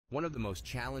One of the most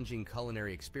challenging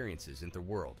culinary experiences in the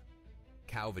world.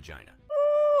 Cow vagina.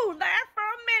 Ooh, there for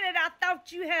a minute I thought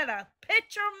you had a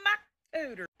picture of my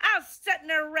cooter. I was sitting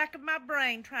there racking my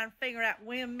brain trying to figure out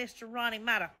when Mr. Ronnie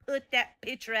might have put that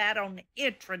picture out on the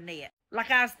intranet.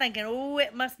 Like I was thinking, oh,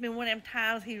 it must be one of them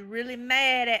times he's really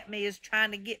mad at me, is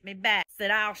trying to get me back.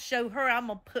 Said I'll show her I'm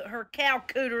going to put her cow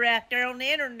cooter out there on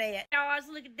the internet. Now, I was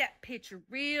looking at that picture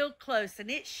real close, and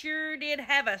it sure did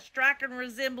have a striking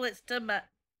resemblance to my...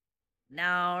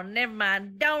 No, never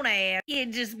mind, don't ask.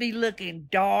 It'd just be looking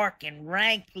dark and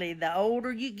rankly the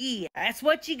older you get. That's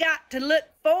what you got to look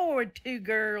forward to,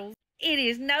 girls. It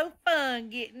is no fun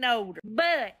getting older,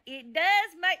 but it does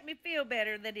make me feel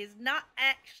better that it's not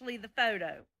actually the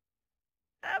photo.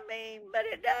 I mean, but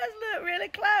it does look really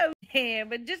close. Yeah,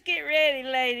 but just get ready,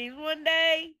 ladies. One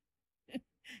day,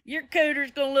 your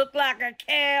cooter's gonna look like a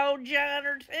cow john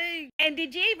or two. And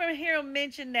did you even hear them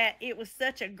mention that it was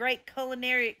such a great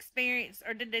culinary experience,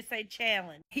 or did they say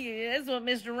challenge? Yeah, that's what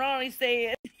Mr. Ronnie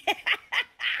said.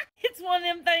 It's one of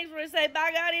them things where they say,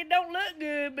 by God, it don't look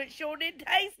good, but sure did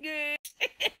taste good.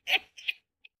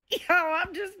 Yo,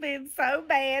 I'm just being so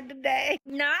bad today.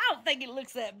 No, I don't think it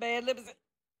looks that bad.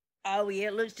 Oh, yeah,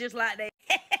 it looks just like that.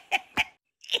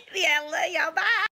 Yeah, I love y'all. Bye.